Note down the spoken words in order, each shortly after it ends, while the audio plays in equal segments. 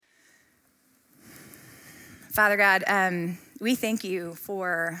Father God, we thank you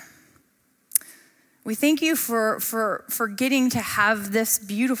for getting to have this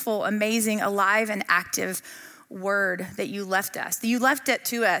beautiful, amazing, alive, and active word that you left us. That you left it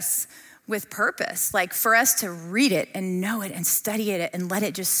to us with purpose, like for us to read it and know it and study it and let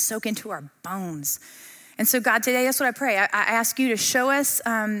it just soak into our bones. And so God, today, that's what I pray. I ask you to show us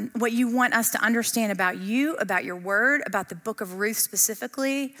what you want us to understand about you, about your word, about the book of Ruth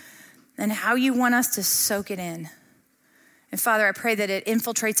specifically, and how you want us to soak it in. And Father, I pray that it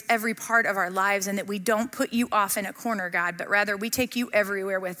infiltrates every part of our lives and that we don't put you off in a corner, God, but rather we take you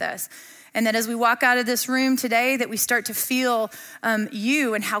everywhere with us. And that as we walk out of this room today, that we start to feel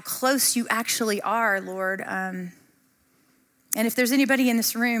you and how close you actually are, Lord. And if there's anybody in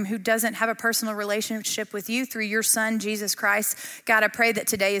this room who doesn't have a personal relationship with you through your Son, Jesus Christ, God, I pray that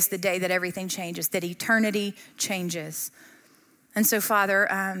today is the day that everything changes, that eternity changes. And so, Father,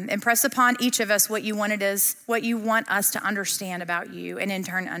 impress upon each of us what you want us to understand about you, and in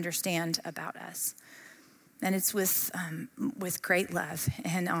turn understand about us. And it's with great love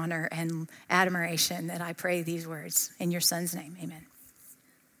and honor and admiration that I pray these words in your Son's name. Amen.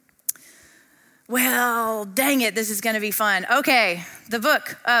 Well, dang it, this is going to be fun. Okay, the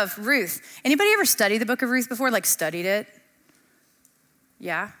book of Ruth. Anybody ever studied the book of Ruth before? Like studied it?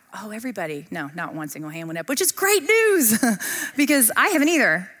 Yeah? Oh, everybody. No, not one single hand went up, which is great news because I haven't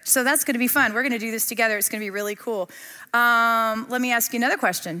either. So that's going to be fun. We're going to do this together. It's going to be really cool. Let me ask you another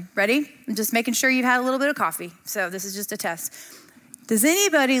question. Ready? I'm just making sure you've had a little bit of coffee. So this is just a test. Does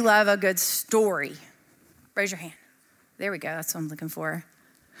anybody love a good story? Raise your hand. There we go. That's what I'm looking for.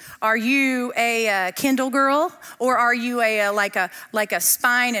 Are you a Kindle girl, or are you like a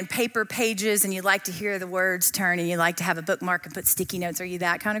spine and paper pages, and you like to hear the words turn, and you like to have a bookmark and put sticky notes? Are you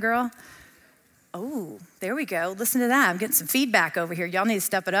that kind of girl? Oh, there we go. Listen to that. I'm getting some feedback over here. Y'all need to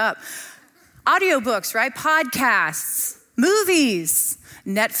step it up. Audiobooks, right? Podcasts, movies,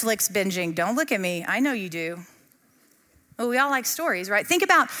 Netflix binging. Don't look at me. I know you do. Well, we all like stories, right? Think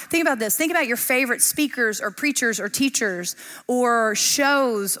about this. Think about your favorite speakers or preachers or teachers or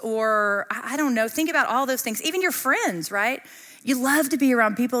shows or, I don't know, think about all those things. Even your friends, right? You love to be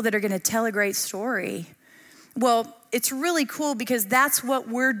around people that are going to tell a great story. Well, it's really cool because that's what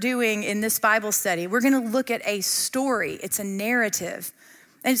we're doing in this Bible study. We're going to look at a story. It's a narrative.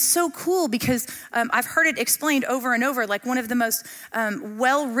 And it's so cool because I've heard it explained over and over, like one of the most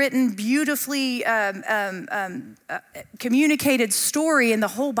well-written, beautifully communicated story in the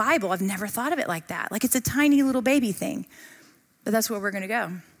whole Bible. I've never thought of it like that. Like it's a tiny little baby thing. But that's where we're going to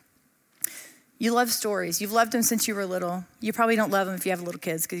go. You love stories. You've loved them since you were little. You probably don't love them if you have little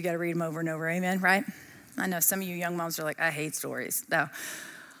kids because you got to read them over and over. Amen, right? I know some of you young moms are like, I hate stories. No.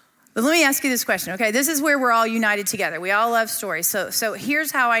 But let me ask you this question, okay? This is where we're all united together. We all love stories. So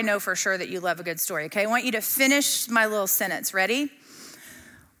here's how I know for sure that you love a good story, okay? I want you to finish my little sentence. Ready?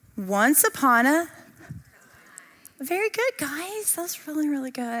 Once upon a... Very good, guys. That's really,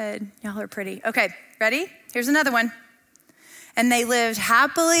 really good. Y'all are pretty. Okay, ready? Here's another one. And they lived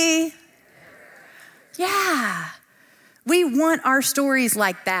happily. Yeah. We want our stories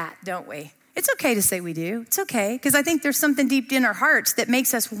like that, don't we? It's okay to say we do. It's okay, because I think there's something deep in our hearts that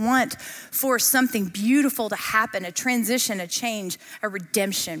makes us want for something beautiful to happen, a transition, a change, a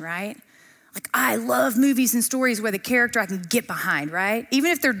redemption, right? Like I love movies and stories where the character I can get behind, right? Even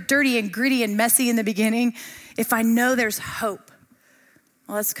if they're dirty and gritty and messy in the beginning, if I know there's hope.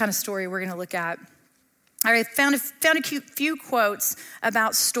 Well, that's the kind of story we're going to look at. I found a few quotes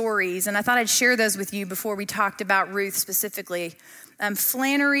about stories, and I thought I'd share those with you before we talked about Ruth specifically.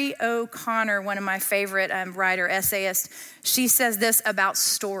 Flannery O'Connor, one of my favorite essayists, she says this about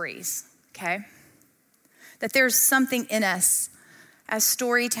stories, okay? That there's something in us as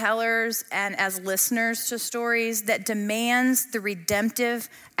storytellers and as listeners to stories that demands the redemptive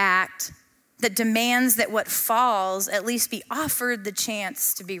act, that demands that what falls at least be offered the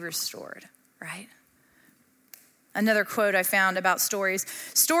chance to be restored, right? Another quote I found about stories.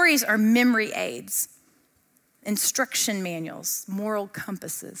 Stories are memory aids, instruction manuals, moral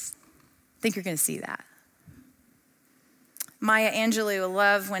compasses. I think you're going to see that. Maya Angelou, I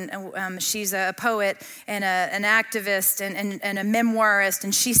love when she's a poet and an activist and a memoirist,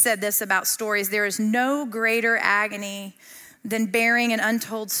 and she said this about stories: there is no greater agony than bearing an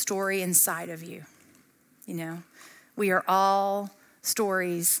untold story inside of you. You know, we are all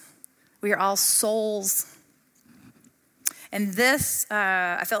stories. We are all souls. And this,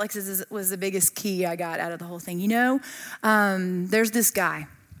 I felt like this was the biggest key I got out of the whole thing. You know, there's this guy,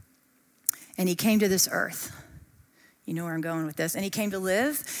 and he came to this earth. You know where I'm going with this. And he came to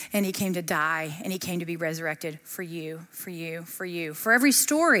live, and he came to die, and he came to be resurrected for you, for you, for you, for every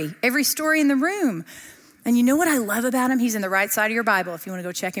story in the room. And you know what I love about him? He's in the right side of your Bible if you want to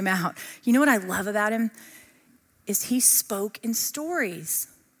go check him out. You know what I love about him? Is he spoke in stories.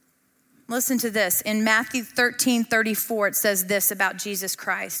 Listen to this. In Matthew 13:34, it says this about Jesus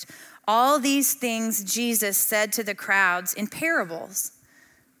Christ. All these things Jesus said to the crowds in parables.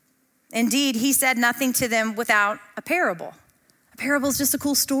 Indeed, he said nothing to them without a parable. A parable is just a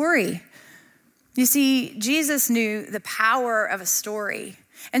cool story. You see, Jesus knew the power of a story.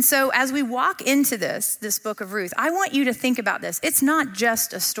 And so as we walk into this book of Ruth, I want you to think about this. It's not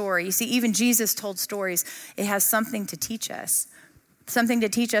just a story. You see, even Jesus told stories. It has something to teach us. Something to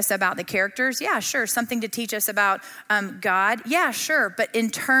teach us about the characters? Yeah, sure. Something to teach us about God? Yeah, sure. But in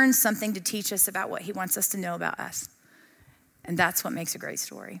turn, something to teach us about what he wants us to know about us. And that's what makes a great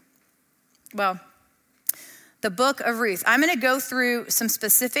story. Well, the book of Ruth. I'm going to go through some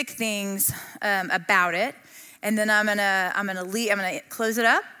specific things about it. And then I'm gonna close it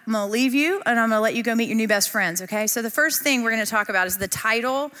up. I'm gonna leave you, and I'm gonna let you go meet your new best friends, okay? So the first thing we're gonna talk about is the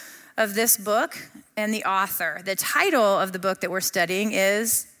title of this book and the author. The title of the book that we're studying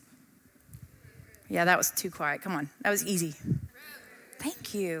is, yeah, that was too quiet. Come on, that was easy.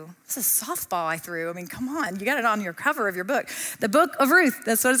 Thank you. This is a softball I threw. I mean, come on, you got it on your cover of your book. The Book of Ruth,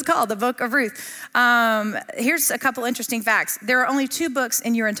 that's what it's called, the Book of Ruth. Here's a couple interesting facts. There are only 2 books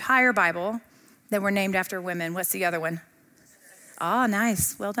in your entire Bible that were named after women. What's the other one? Oh,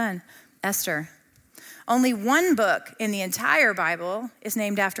 nice. Well done. Esther. Only 1 book in the entire Bible is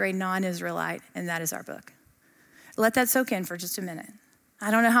named after a non-Israelite, and that is our book. Let that soak in for just a minute.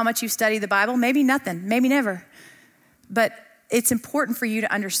 I don't know how much you study the Bible. Maybe nothing. Maybe never. But it's important for you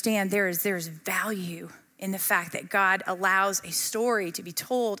to understand there is value in the fact that God allows a story to be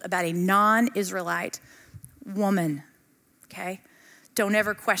told about a non-Israelite woman, okay? Don't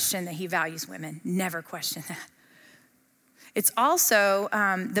ever question that he values women. Never question that. It's also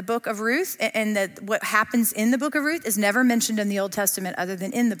the book of Ruth, and what happens in the book of Ruth is never mentioned in the Old Testament other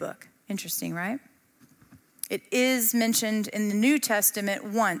than in the book. Interesting, right? It is mentioned in the New Testament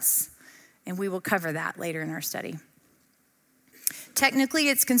once, and we will cover that later in our study. Technically,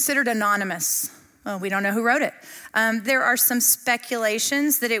 it's considered anonymous. Well, we don't know who wrote it. There are some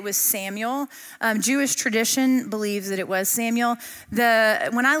speculations that it was Samuel. Jewish tradition believes that it was Samuel.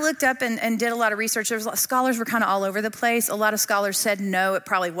 When I looked up and did a lot of research, scholars were kind of all over the place. A lot of scholars said no, it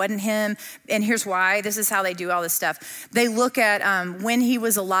probably wasn't him. And here's why. This is how they do all this stuff. They look at when he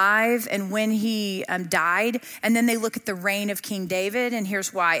was alive and when he died, and then they look at the reign of King David. And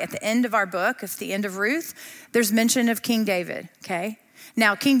here's why. At the end of our book, at the end of Ruth, there's mention of King David, okay?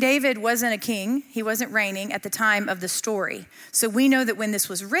 Now, King David wasn't a king. He wasn't reigning at the time of the story. So we know that when this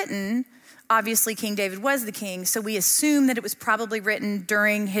was written, obviously King David was the king. So we assume that it was probably written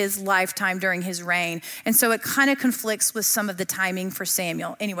during his lifetime, during his reign. And so it kind of conflicts with some of the timing for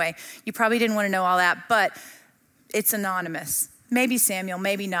Samuel. Anyway, you probably didn't want to know all that, but it's anonymous. Maybe Samuel,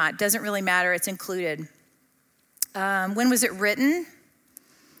 maybe not. Doesn't really matter. It's included. When was it written?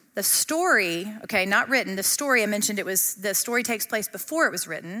 The story, okay, not written. The story, I mentioned the story takes place before it was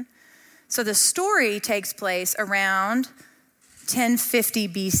written. So the story takes place around 1050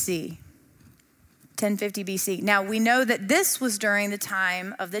 BC. 1050 BC. Now, we know that this was during the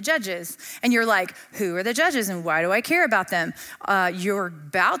time of the judges. And you're like, who are the judges and why do I care about them? You're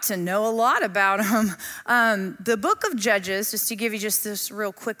about to know a lot about them. The book of Judges, just to give you just this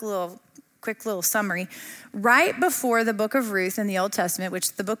real quick little summary, right before the book of Ruth in the Old Testament,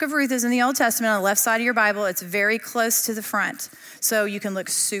 which the book of Ruth is in the Old Testament on the left side of your Bible. It's very close to the front. So you can look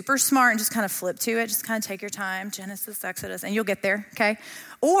super smart and just kind of flip to it. Just kind of take your time, Genesis, Exodus, and you'll get there, okay?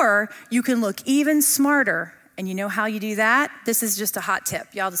 Or you can look even smarter. And you know how you do that? This is just a hot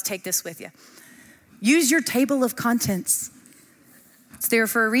tip. Y'all just take this with you. Use your table of contents. It's there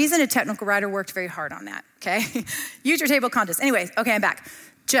for a reason. A technical writer worked very hard on that, okay? Use your table of contents. Anyways, okay, I'm back.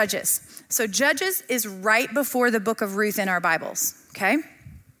 Judges. So Judges is right before the book of Ruth in our Bibles, okay?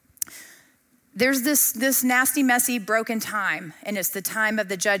 There's this nasty, messy, broken time, and it's the time of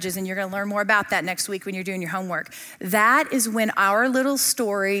the Judges, and you're going to learn more about that next week when you're doing your homework. That is when our little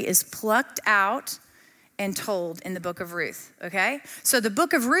story is plucked out and told in the book of Ruth, okay? So the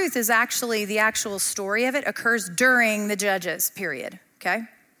book of Ruth is actually, the actual story of it occurs during the Judges period, okay?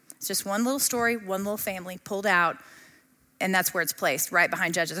 It's just one little story, one little family pulled out, and that's where it's placed, right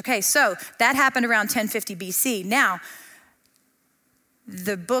behind Judges. Okay, so that happened around 1050 BC. Now,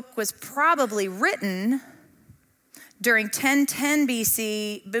 the book was probably written during 1010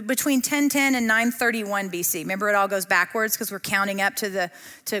 BC, between 1010 and 931 BC. Remember, it all goes backwards because we're counting up to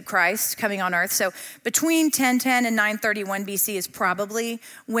Christ coming on earth. So between 1010 and 931 BC is probably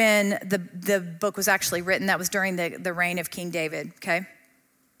when the book was actually written. That was during the reign of King David, okay?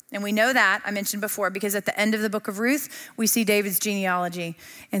 And we know that, I mentioned before, because at the end of the book of Ruth, we see David's genealogy.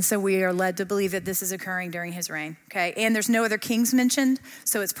 And so we are led to believe that this is occurring during his reign, okay? And there's no other kings mentioned,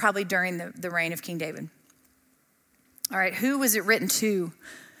 so it's probably during the reign of King David. All right, who was it written to?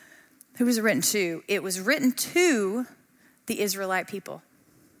 Who was it written to? It was written to the Israelite people.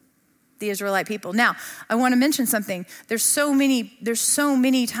 The Israelite people. Now, I want to mention something. There's so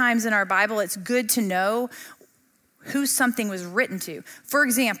many times in our Bible, it's good to know who something was written to. For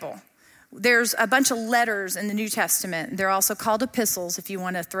example, there's a bunch of letters in the New Testament. They're also called epistles if you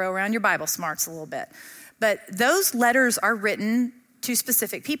want to throw around your Bible smarts a little bit. But those letters are written to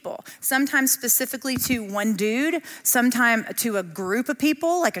specific people, sometimes specifically to one dude, sometimes to a group of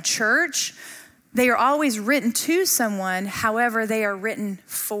people, like a church. They are always written to someone, however, they are written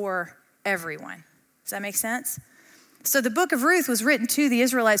for everyone. Does that make sense? So the book of Ruth was written to the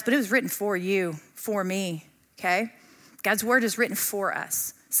Israelites, but it was written for you, for me, okay? God's word is written for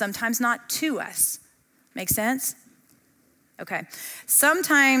us, sometimes not to us. Make sense? Okay.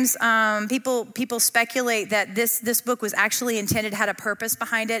 Sometimes people speculate that this book was actually intended, had a purpose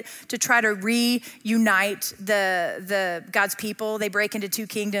behind it, to try to reunite the God's people. They break into two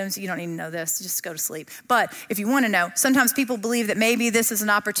kingdoms. You don't need to know this. Just go to sleep. But if you want to know, sometimes people believe that maybe this is an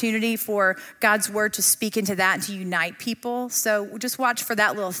opportunity for God's word to speak into that and to unite people. So just watch for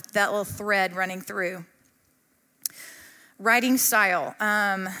that little thread running through. Writing style.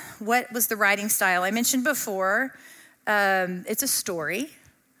 What was the writing style? I mentioned before. It's a story,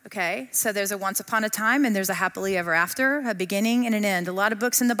 okay? So there's a once upon a time and there's a happily ever after, a beginning and an end. A lot of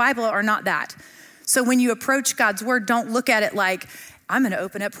books in the Bible are not that. So when you approach God's word, don't look at it like, I'm going to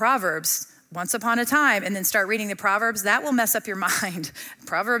open up Proverbs once upon a time and then start reading the Proverbs. That will mess up your mind.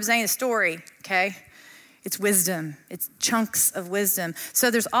 Proverbs ain't a story, okay? It's wisdom. It's chunks of wisdom.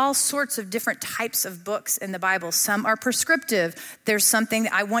 So there's all sorts of different types of books in the Bible. Some are prescriptive. There's something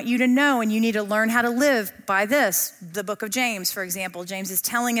that I want you to know and you need to learn how to live by this. The book of James, for example. James is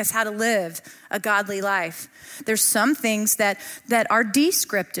telling us how to live a godly life. There's some things that are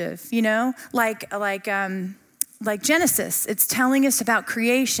descriptive, you know, like Genesis. It's telling us about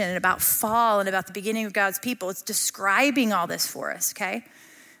creation and about fall and about the beginning of God's people. It's describing all this for us, okay?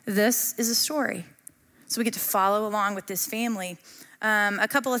 This is a story. So we get to follow along with this family. A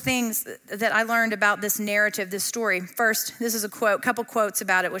couple of things that I learned about this narrative, this story. First, this is a quote, couple quotes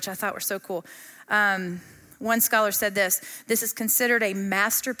about it, which I thought were so cool. One scholar said this is considered a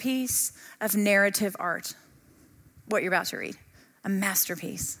masterpiece of narrative art. What you're about to read, a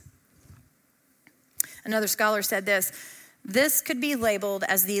masterpiece. Another scholar said this could be labeled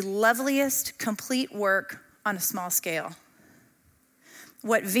as the loveliest complete work on a small scale.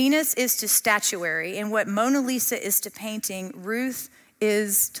 What Venus is to statuary and what Mona Lisa is to painting, Ruth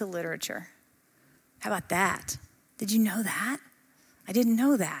is to literature. How about that? Did you know that? I didn't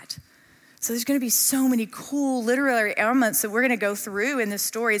know that. So there's going to be so many cool literary elements that we're going to go through in this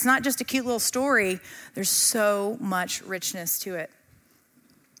story. It's not just a cute little story. There's so much richness to it.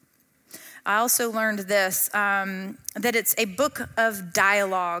 I also learned this, that it's a book of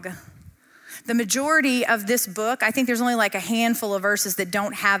dialogue. The majority of this book, I think there's only like a handful of verses that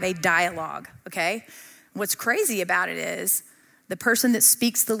don't have a dialogue, okay? What's crazy about it is the person that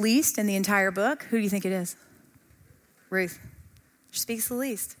speaks the least in the entire book, who do you think it is? Ruth. She speaks the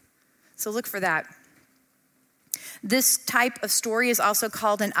least. So look for that. This type of story is also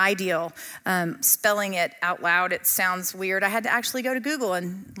called an idyll. Spelling it out loud, it sounds weird. I had to actually go to Google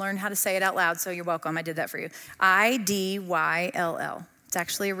and learn how to say it out loud, so you're welcome. I did that for you. Idyll. It's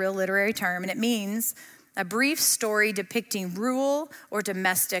actually a real literary term, and it means a brief story depicting rural or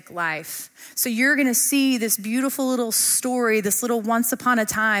domestic life. So you're going to see this beautiful little story, this little once upon a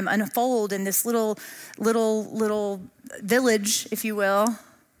time unfold in this little village, if you will,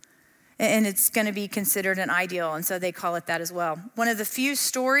 and it's going to be considered an idyll, and so they call it that as well. One of the few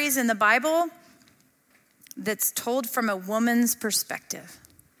stories in the Bible that's told from a woman's perspective.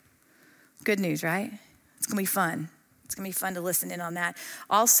 Good news, right? It's going to be fun. It's going to be fun to listen in on that.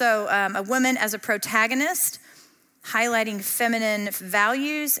 Also, a woman as a protagonist, highlighting feminine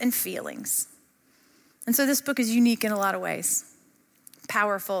values and feelings. And so this book is unique in a lot of ways,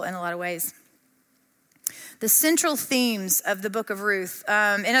 powerful in a lot of ways. The central themes of the book of Ruth,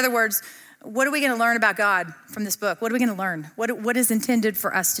 in other words, what are we going to learn about God from this book? What are we going to learn? What is intended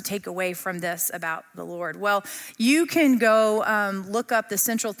for us to take away from this about the Lord? Well, you can go look up the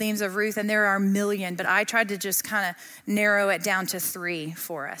central themes of Ruth, and there are a million, but I tried to just kind of narrow it down to 3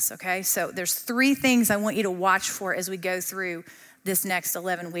 for us, okay? So there's 3 things I want you to watch for as we go through this next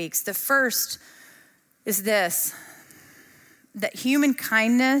 11 weeks. The first is this, that human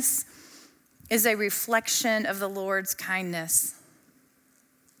kindness is a reflection of the Lord's kindness.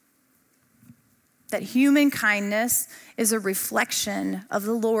 that human kindness is a reflection of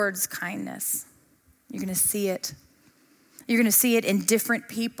the Lord's kindness. You're going to see it. You're going to see it in different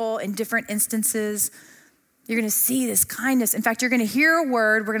people, in different instances. You're going to see this kindness. In fact, you're going to hear a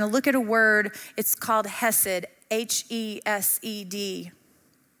word. We're going to look at a word. It's called Hesed, Hesed.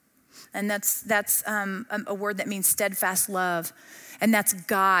 And that's a word that means steadfast love. And that's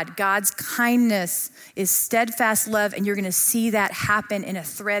God. God's kindness is steadfast love. And you're going to see that happen in a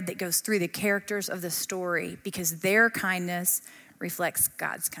thread that goes through the characters of the story because their kindness reflects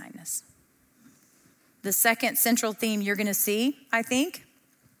God's kindness. The second central theme you're going to see, I think,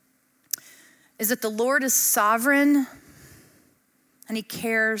 is that the Lord is sovereign and he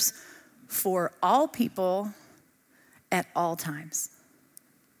cares for all people at all times.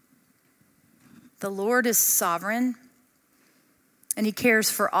 The Lord is sovereign and he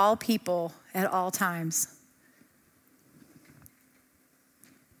cares for all people at all times.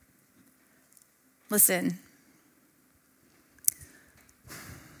 Listen,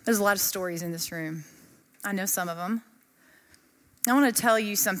 there's a lot of stories in this room. I know some of them. I want to tell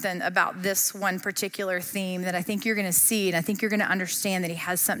you something about this one particular theme that I think you're going to see, and I think you're going to understand that he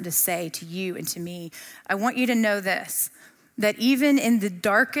has something to say to you and to me. I want you to know this, that even in the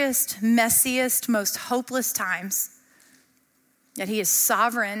darkest, messiest, most hopeless times, that he is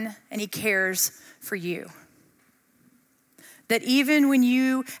sovereign and he cares for you. That even when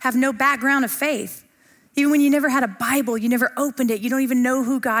you have no background of faith, even when you never had a Bible, you never opened it, you don't even know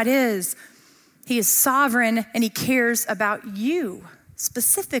who God is, he is sovereign and he cares about you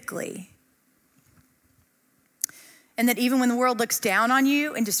specifically. And that even when the world looks down on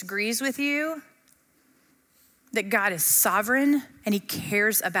you and disagrees with you, that God is sovereign and he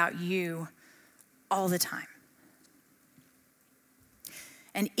cares about you all the time.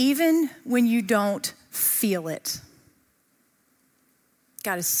 And even when you don't feel it,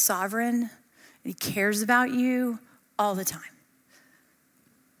 God is sovereign and he cares about you all the time.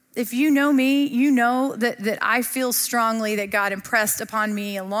 If you know me, you know that I feel strongly that God impressed upon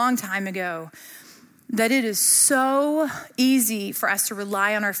me a long time ago that it is so easy for us to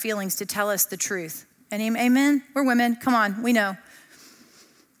rely on our feelings to tell us the truth. And amen? We're women. Come on, we know.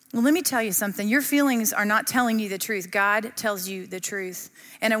 Well, let me tell you something. Your feelings are not telling you the truth. God tells you the truth.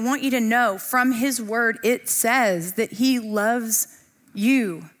 And I want you to know from his word, it says that he loves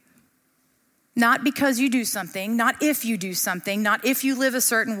you. Not because you do something, not if you do something, not if you live a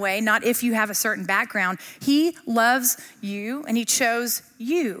certain way, not if you have a certain background. He loves you and he chose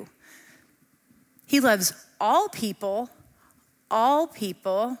you. He loves all people all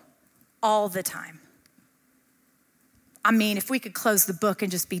the time. I mean, if we could close the book and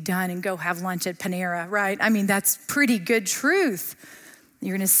just be done and go have lunch at Panera, right? I mean, that's pretty good truth.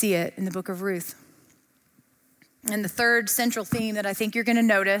 You're going to see it in the book of Ruth. And the third central theme that I think you're going to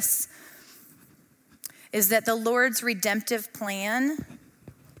notice is that the Lord's redemptive plan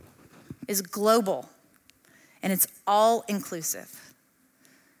is global and it's all inclusive.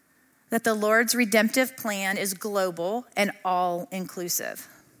 That the Lord's redemptive plan is global and all inclusive.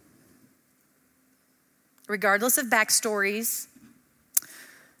 Regardless of backstories,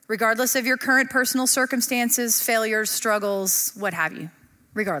 regardless of your current personal circumstances, failures, struggles, what have you,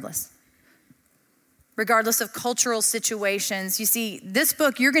 regardless of cultural situations. You see, this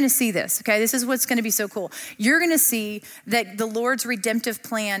book, you're going to see this, okay? This is what's going to be so cool. You're going to see that the Lord's redemptive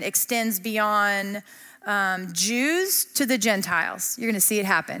plan extends beyond Jews to the Gentiles. You're going to see it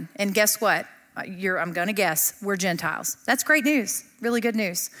happen. And guess what? I'm going to guess we're Gentiles. That's great news, really good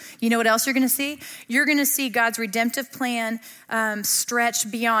news. You know what else you're going to see? You're going to see God's redemptive plan stretch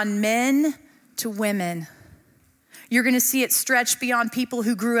beyond men to women. You're going to see it stretch beyond people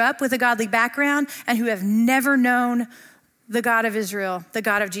who grew up with a godly background and who have never known the God of Israel, the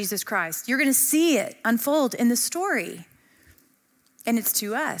God of Jesus Christ. You're going to see it unfold in the story. And it's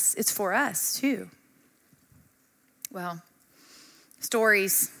to us. It's for us too. Well,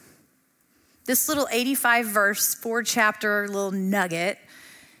 stories. This little 85 verse, 4-chapter little nugget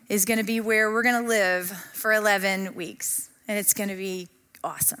is going to be where we're going to live for 11 weeks. And it's going to be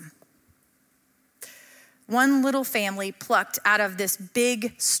awesome. One little family plucked out of this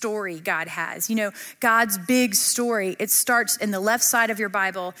big story God has. You know, God's big story, it starts in the left side of your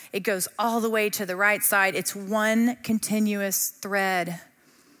Bible. It goes all the way to the right side. It's one continuous thread.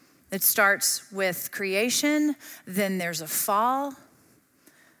 It starts with creation, then there's a fall,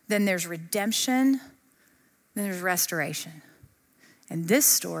 then there's redemption, then there's restoration. And this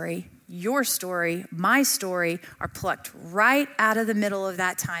story, your story, my story, are plucked right out of the middle of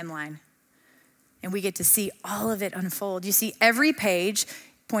that timeline. And we get to see all of it unfold. You see, every page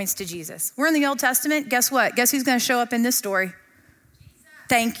points to Jesus. We're in the Old Testament. Guess what? Guess who's going to show up in this story?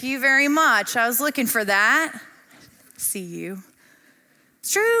 Thank you very much. I was looking for that. See you.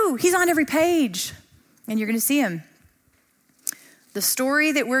 It's true. He's on every page, and you're going to see him. The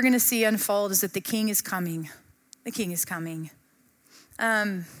story that we're going to see unfold is that the king is coming. The king is coming.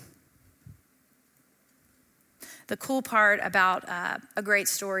 The cool part about a great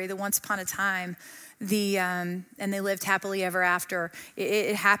story, the once upon a time, and they lived happily ever after,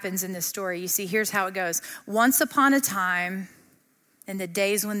 it happens in this story. You see, here's how it goes. Once upon a time, in the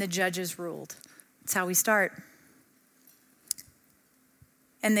days when the judges ruled. That's how we start.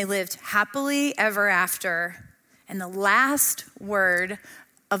 And they lived happily ever after. And the last word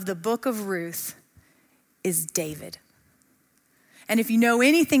of the book of Ruth is David. And if you know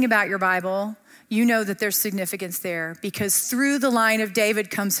anything about your Bible, you know that there's significance there, because through the line of David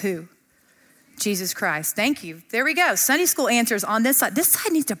comes who? Jesus Christ. Thank you. There we go. Sunday school answers on this side. This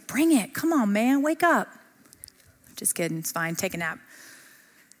side needs to bring it. Come on, man. Wake up. Just kidding. It's fine. Take a nap.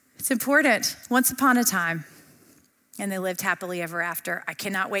 It's important. Once upon a time, and they lived happily ever after. I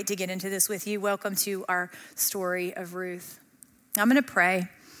cannot wait to get into this with you. Welcome to our story of Ruth. I'm going to pray,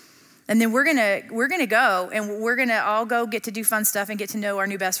 and then we're going to go, and we're going to all go get to do fun stuff and get to know our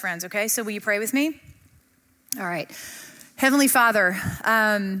new best friends, okay? So will you pray with me? All right. Heavenly Father,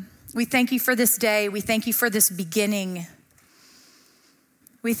 we thank you for this day. We thank you for this beginning.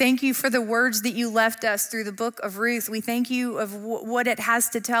 We thank you for the words that you left us through the book of Ruth. We thank you of what it has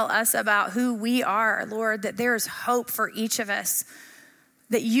to tell us about who we are, Lord, that there is hope for each of us,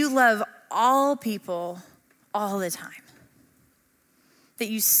 that you love all people all the time, that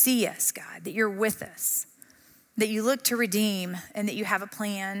you see us, God, that you're with us, that you look to redeem, and that you have a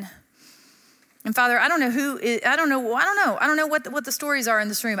plan. And Father, I don't know what the stories are in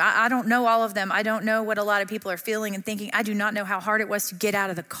this room. I don't know all of them. I don't know what a lot of people are feeling and thinking. I do not know how hard it was to get out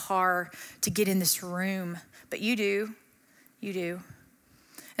of the car to get in this room, but you do. You do.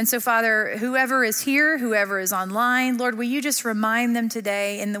 And so, Father, whoever is here, whoever is online, Lord, will you just remind them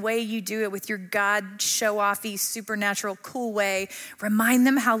today in the way you do it with your God show-offy, supernatural, cool way, remind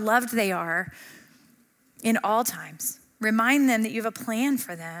them how loved they are in all times. Remind them that you have a plan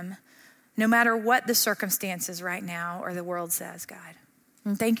for them, no matter what the circumstances right now or the world says, God.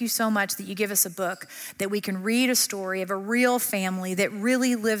 And thank you so much that you give us a book that we can read a story of a real family that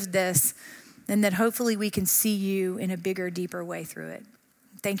really lived this, and that hopefully we can see you in a bigger, deeper way through it.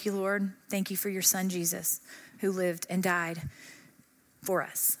 Thank you, Lord. Thank you for your son, Jesus, who lived and died for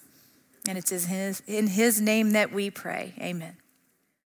us. And it's in his name that we pray. Amen.